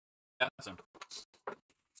Yeah, that's him. As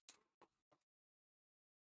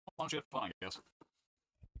long as you have fun, I guess.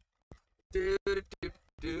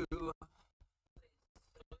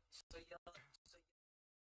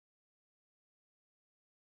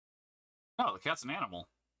 Oh, the cat's an animal.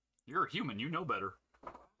 You're a human. You know better.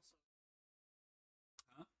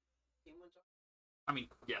 Huh? I mean,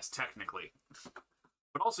 yes, technically.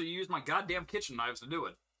 But also, you use my goddamn kitchen knives to do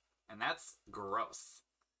it. And that's gross.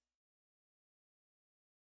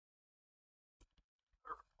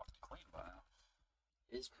 They're fucking clean by now.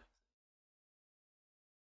 It is.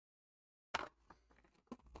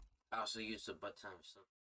 I also use the butt time stuff.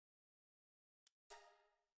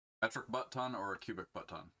 Metric butt ton or a cubic butt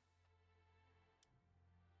ton?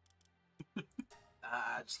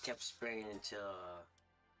 I just kept spraying until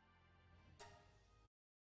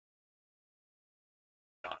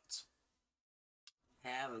Guns.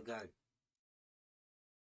 have a gun.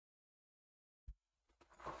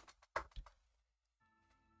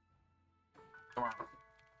 Come on.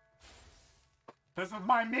 This is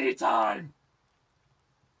my me time!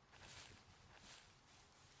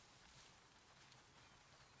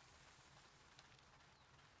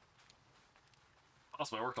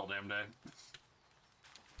 Also, I worked all damn day.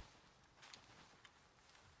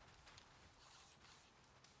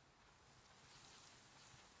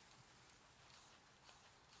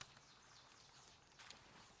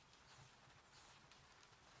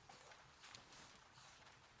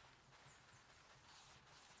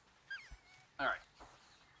 Alright.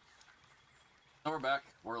 So we're back.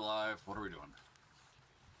 We're live. What are we doing?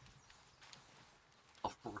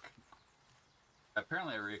 Oh,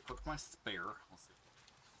 apparently I re-equipped my spare. Let's see.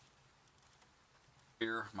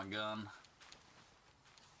 Here, my gun.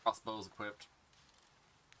 Crossbow's equipped.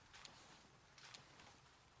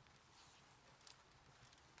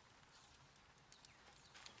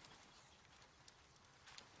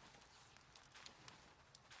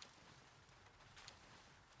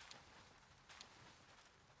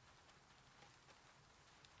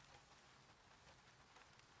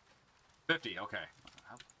 $50, okay.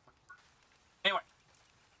 Anyway.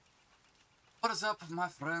 What is up, my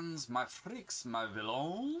friends, my freaks, my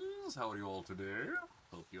villains? How are you all today?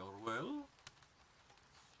 Hope you are well.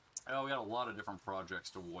 Oh, we got a lot of different projects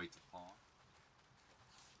to wait upon.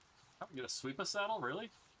 How we get a sweeper saddle, really?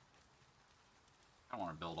 I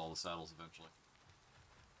want to build all the saddles eventually.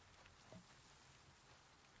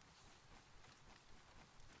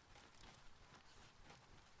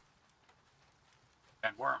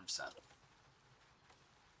 And worm saddle.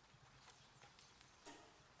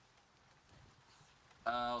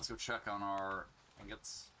 Let's go check on our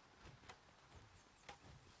ingots.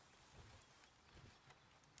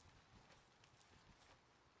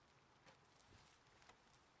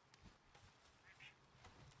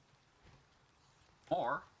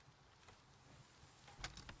 Or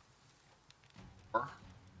we're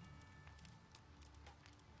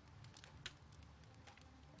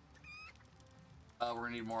gonna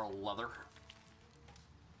need more leather.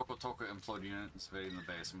 Toko Toko implode unit is invading the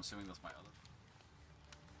base. I'm assuming that's my other.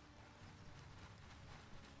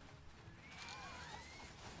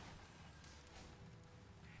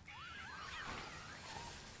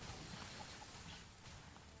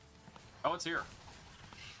 Oh, it's here.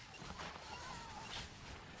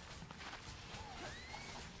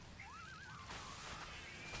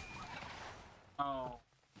 Oh.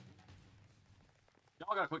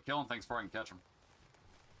 Y'all gotta quit killing things before I can catch them.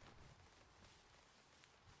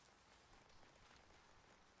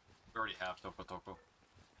 We already have Toko Toko. I'd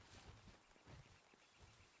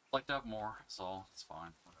like to have more, so it's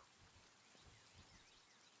fine. Whatever.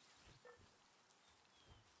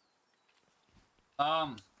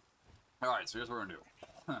 Alright, so here's what we're gonna do.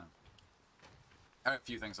 I have a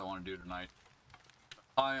few things I want to do tonight.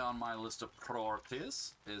 High on my list of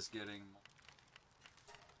priorities is getting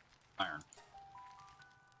iron.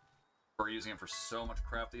 We're using it for so much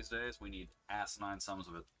crap these days, we need asinine sums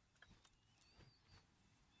of it.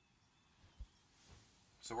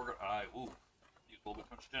 So we're gonna, ooh, use a little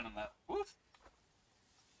bit too much gin in that. Woof!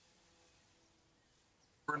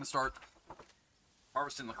 We're gonna start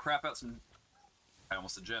harvesting the crap out some, I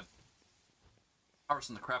almost said gin.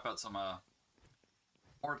 Harvesting the crap out some,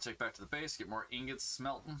 ore to take back to the base, get more ingots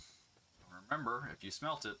smelting. Remember, if you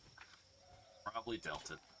smelt it, probably dealt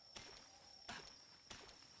it.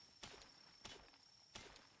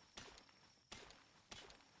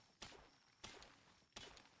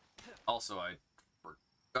 Also, I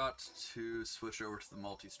forgot to switch over to the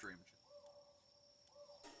multi-stream.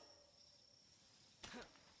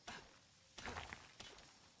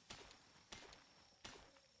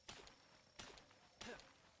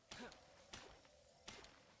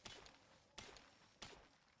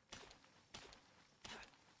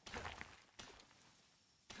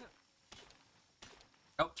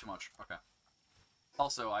 too much. Okay.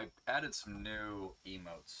 Also, I added some new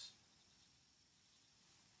emotes.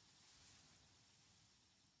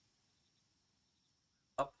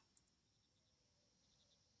 Up.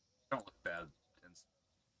 Don't look bad.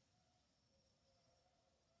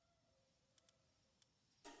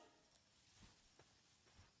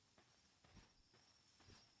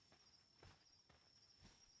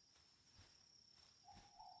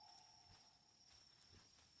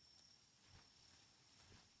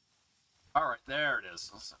 Alright, there it is.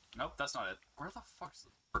 Nope, that's not it. Where the fuck's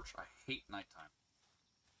the church? I hate nighttime.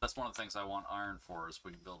 That's one of the things I want iron for, is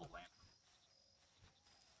we can build a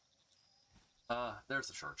lantern. There's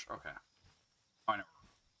the church. Okay. I know.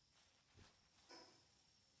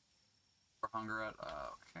 Where hunger at?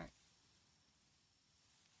 Okay.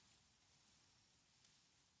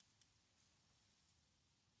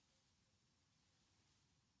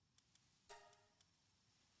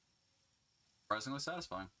 Surprisingly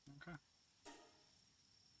satisfying. Okay.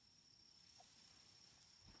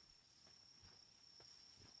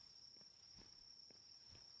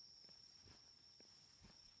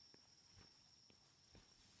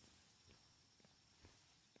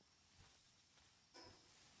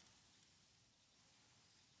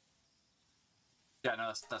 Yeah,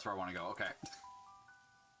 no, that's where I want to go. Okay.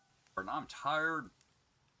 I'm tired.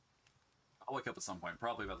 I'll wake up at some point,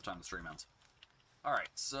 probably about the time the stream ends. Alright,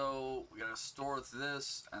 so we gotta store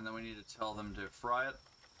this, and then we need to tell them to fry it.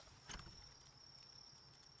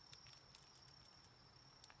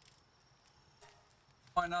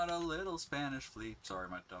 Why not a little Spanish fleet? Sorry,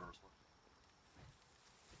 my daughter was working.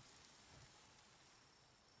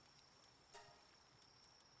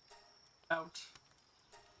 Out.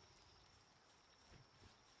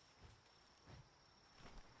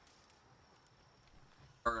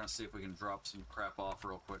 We're gonna see if we can drop some crap off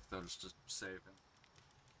real quick, though, just to save him.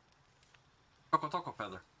 Toco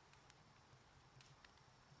feather.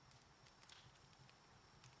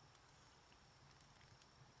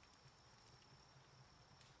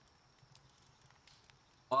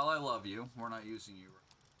 While I love you, we're not using you.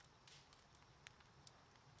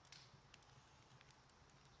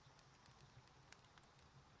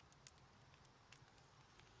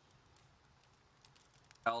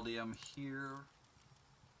 Caldium here.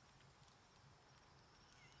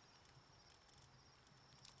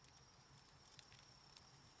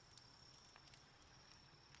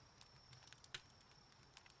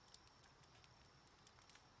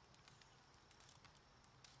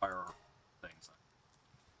 Fire things.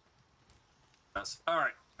 Yes.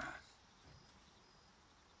 Alright.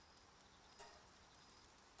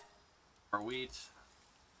 Our wheat.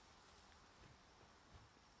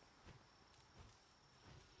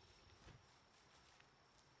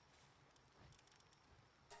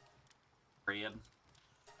 Bread.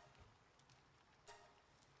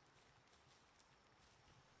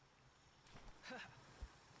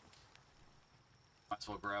 Might as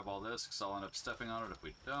well grab all this, because I'll end up stepping on it if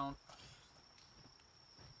we don't.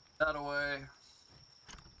 That away.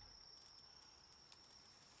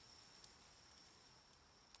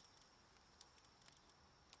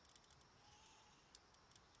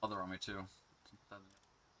 Other on me too.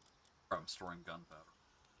 I'm storing gunpowder.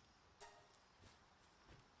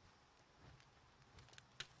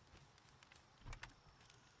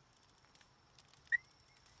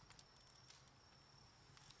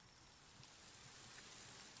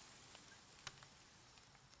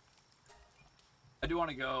 I do want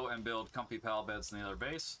to go and build comfy pal beds in the other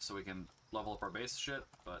base, so we can level up our base shit,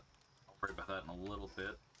 but I'll worry about that in a little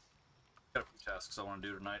bit. Got a few tasks I want to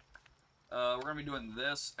do tonight. We're going to be doing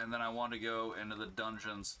this, and then I want to go into the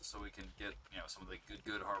dungeons so we can get, you know, some of the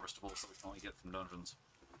good harvestables that we can only get from dungeons.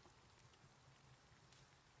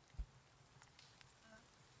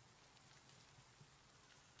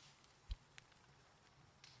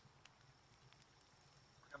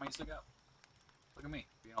 Look at my stick up. Look at me,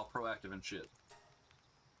 being all proactive and shit.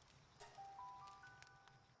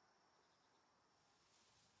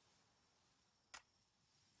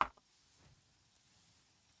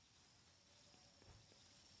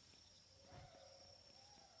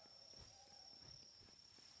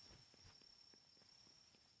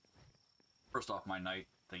 First off, my night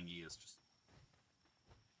thingy is just...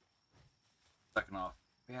 Second off,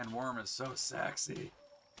 man, Worm is so sexy.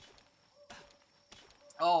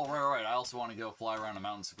 Oh, right. I also want to go fly around the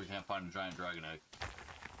mountains if we can't find a giant dragon egg.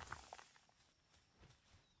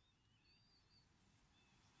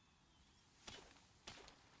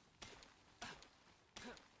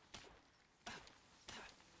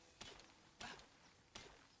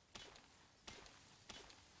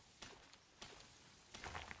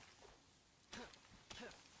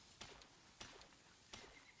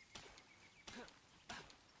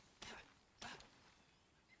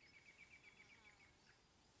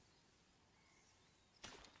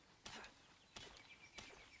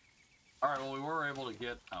 Alright, well, we were able to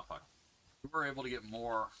get... Oh, fuck. We were able to get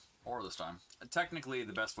more ore this time. And technically,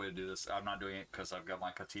 the best way to do this... I'm not doing it because I've got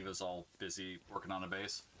my Kativas all busy working on a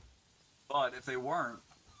base. But if they weren't,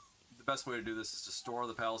 the best way to do this is to store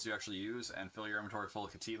the pals you actually use and fill your inventory full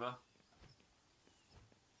of Kativa.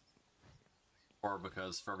 Or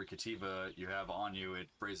because for every Kativa you have on you, it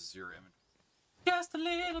raises your inventory just a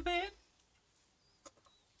little bit.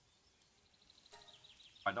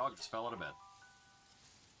 My dog just fell out of bed.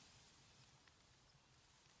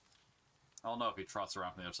 I don't know if he trots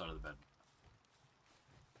around from the other side of the bed.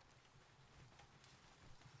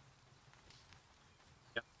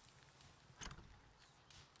 Yep.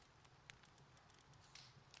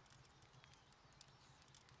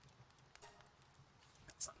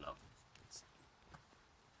 That's I love.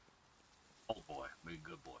 Oh boy, be a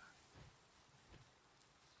good boy.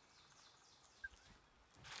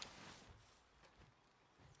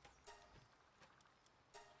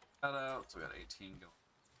 Got out, so we got 18 going.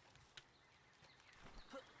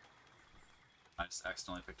 I just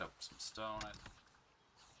accidentally picked up some stone.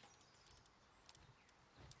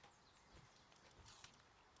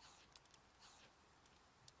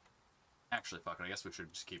 Actually, fuck it, I guess we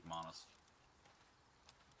should just keep them on us.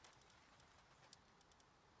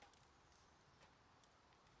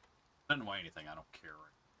 Didn't weigh anything, I don't care.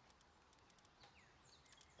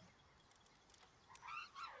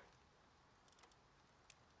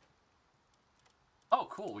 Oh,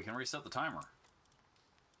 cool, we can reset the timer.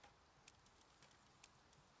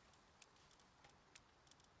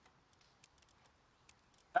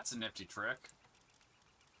 That's a nifty trick.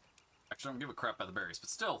 Actually, I don't give a crap about the berries, but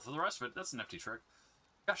still, for the rest of it, that's a nifty trick.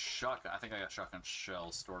 I got shotgun. I think I got shotgun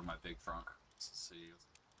shells stored in my big trunk. Let's see.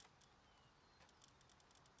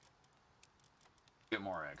 Get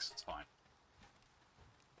more eggs. It's fine.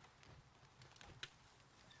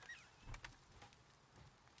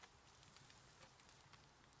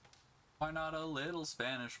 Why not a little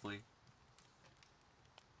Spanish fleet?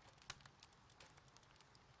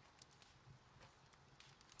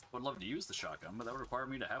 Would love to use the shotgun, but that would require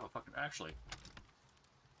me to have a fucking... Actually.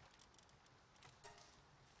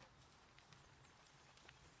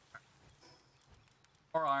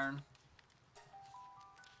 More iron.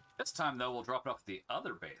 This time, though, we'll drop it off at the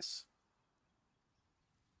other base.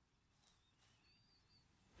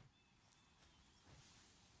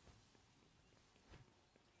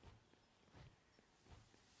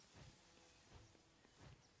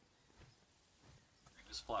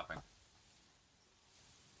 Just flapping.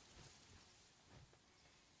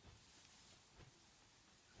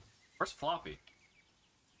 Where's Floppy?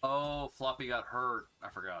 Oh, Floppy got hurt. I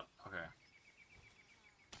forgot. Okay.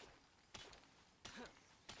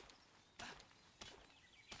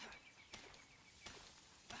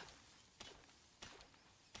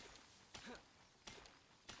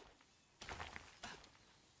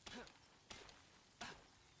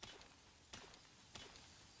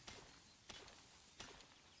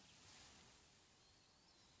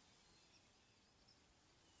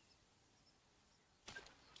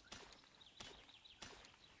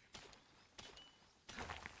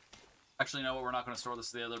 Actually, you know what? We're not going to store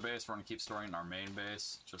this at the other base. We're going to keep storing it in our main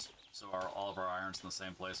base, just so all of our iron's in the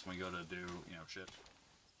same place when we go to do, you know, shit.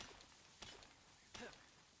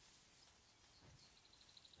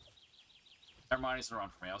 Never mind, he's going to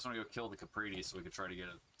run for me. I was going to go kill the Capriti so we could try to get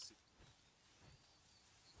it.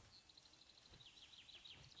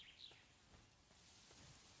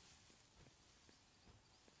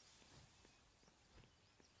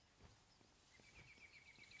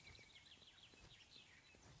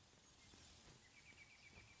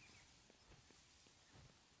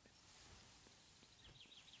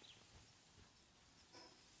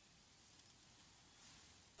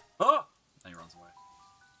 Oh! Then he runs away.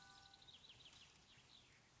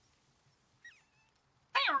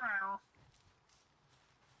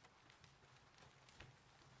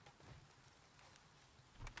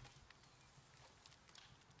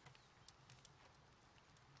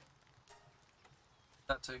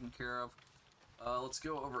 That taken care of. Let's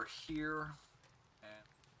go over here and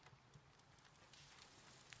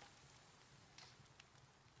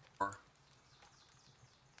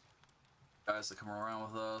guys that come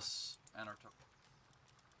around with us and our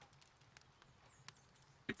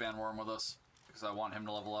keep Van Worm with us because I want him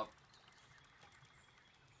to level up.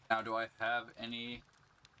 Now, do I have any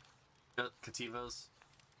Kativas?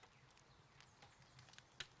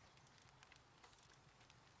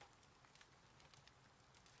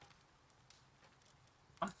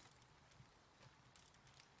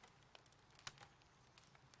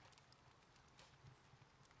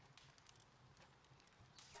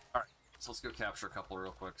 Alright, so let's go capture a couple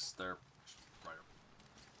real quick. They're right over.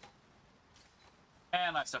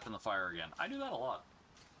 And I stepped in the fire again. I do that a lot.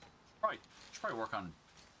 Should probably work on,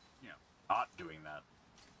 you know, not doing that.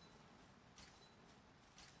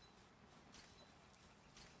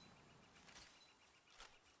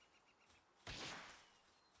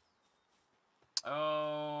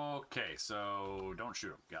 Okay, so don't shoot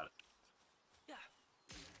him. Got it.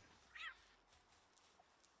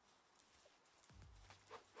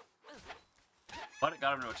 But it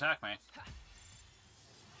got him to attack me.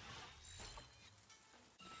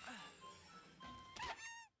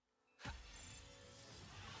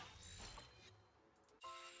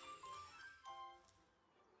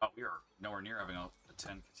 Oh, we are nowhere near having a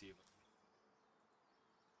 10 Kativa.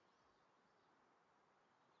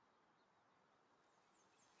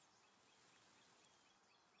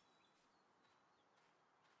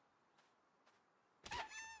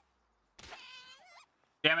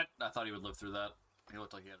 Damn it! I thought he would live through that. He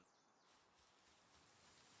looked like he had...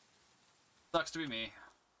 Sucks to be me.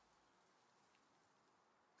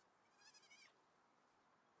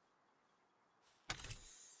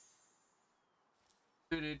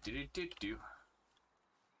 Do-do-do-do-do-do.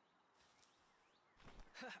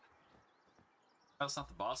 That's not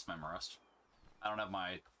the boss, Memorist. I don't have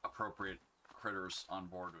my appropriate critters on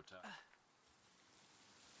board to attack.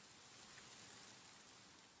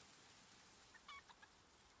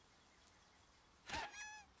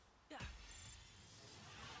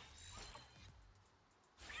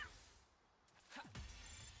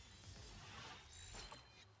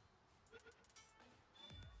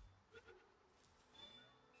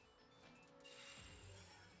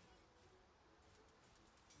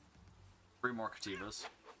 Three more Kativas.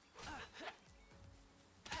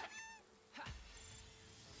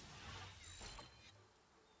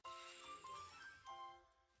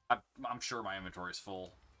 I'm sure my inventory is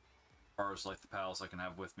full. As far as like the pals I can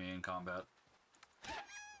have with me in combat.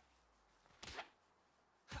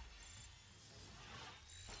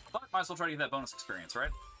 But might as well try to get that bonus experience, right?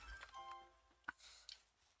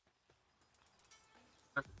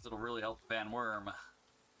 It'll really help Van Worm.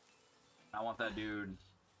 I want that dude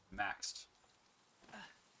maxed.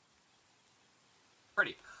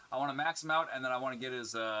 Pretty. I want to max him out, and then I want to get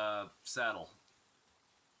his saddle.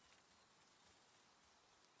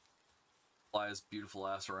 Fly his beautiful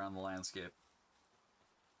ass around the landscape.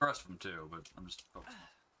 The rest of them too, but I'm just focusing.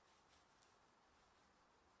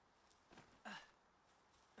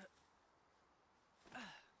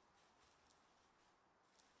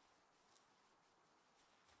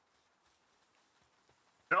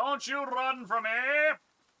 Don't you run from me!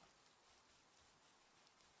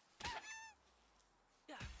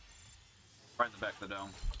 Right in the back of the dome.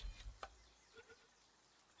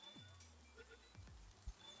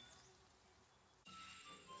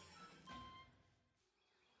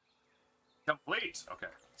 Complete! Okay,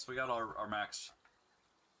 so we got our max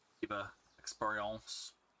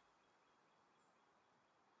experience.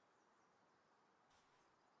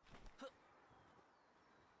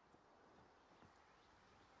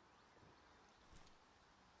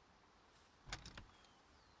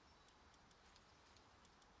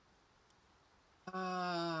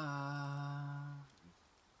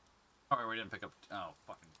 Alright, we didn't pick up... Oh,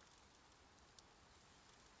 fucking...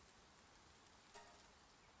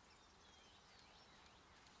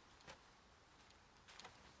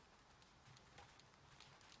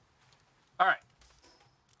 Alright.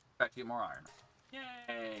 Back to get more iron.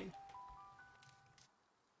 Yay!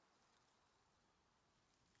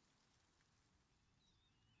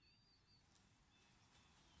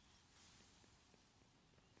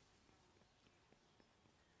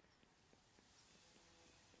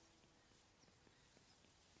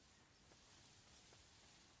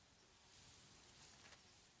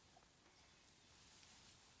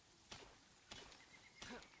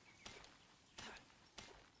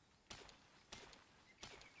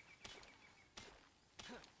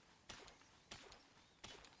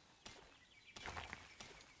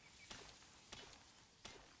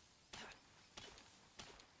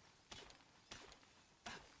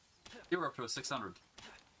 You were up to a 600.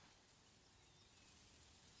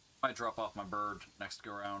 Might drop off my bird next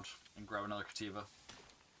go around and grab another Kativa.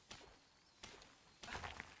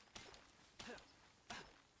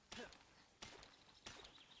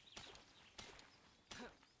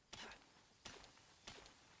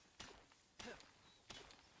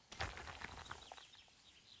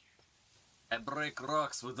 I break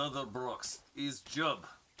rocks with other rocks. Is job.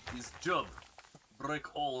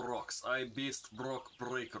 Break all rocks. I beast rock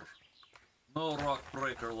breaker. No rock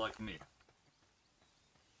breaker like me.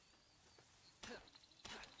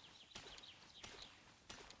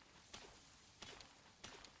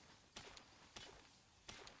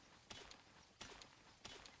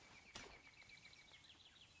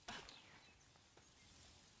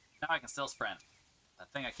 Now I can still sprint.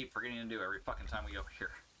 That thing I keep forgetting to do every fucking time we go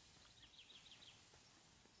here.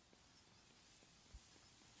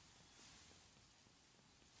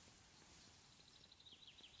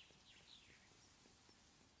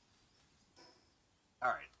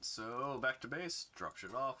 Alright, so back to base, drop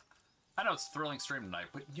shit off. I know it's a thrilling stream tonight,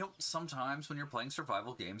 but you know, sometimes when you're playing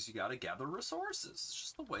survival games, you gotta gather resources. It's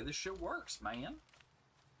just the way this shit works, man.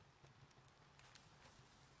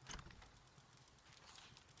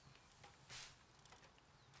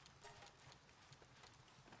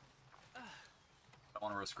 I don't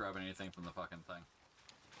want to risk grabbing anything from the fucking thing.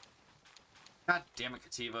 God damn it,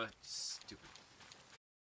 Kativa. Stupid